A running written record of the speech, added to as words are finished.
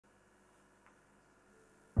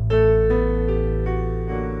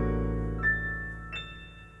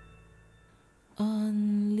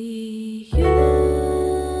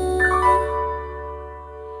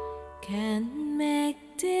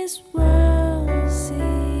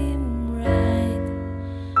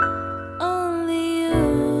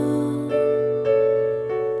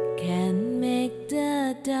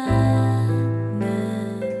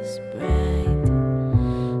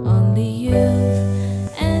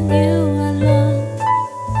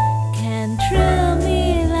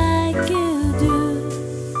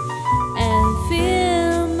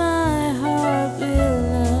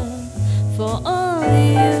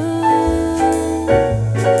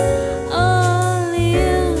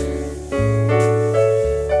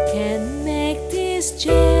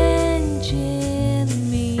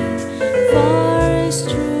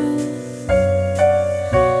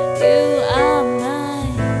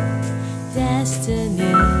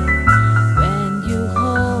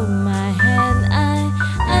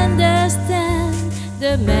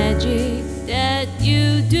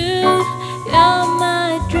You're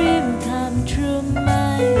my dream come true,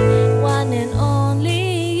 my one and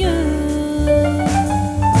only you.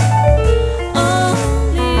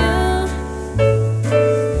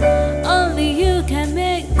 Only you can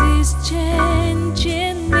make this change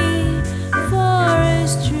in me, for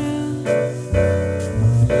it's true.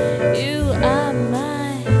 You are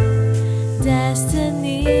my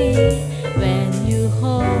destiny. When you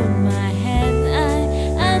hold my hand,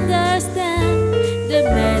 I understand the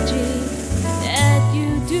magic that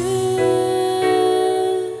you do.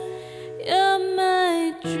 You're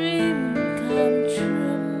my dream come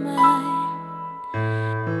true, my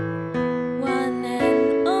one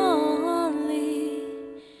and only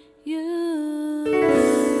you.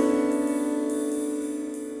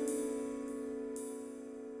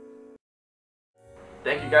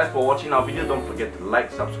 Thank you guys for watching our video. Don't forget to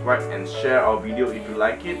like, subscribe and share our video if you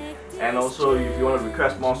like it. And also if you want to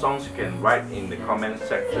request more songs, you can write in the comment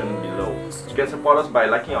section below. You can support us by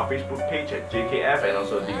liking our Facebook page at JKF and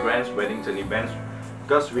also the Grants Weddings and Events,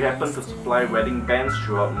 because we happen to supply wedding bands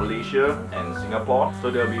throughout Malaysia and Singapore. So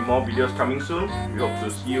there will be more videos coming soon. We hope to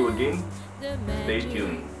see you again. Stay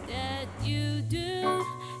tuned. That you do,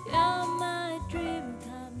 you're my dream.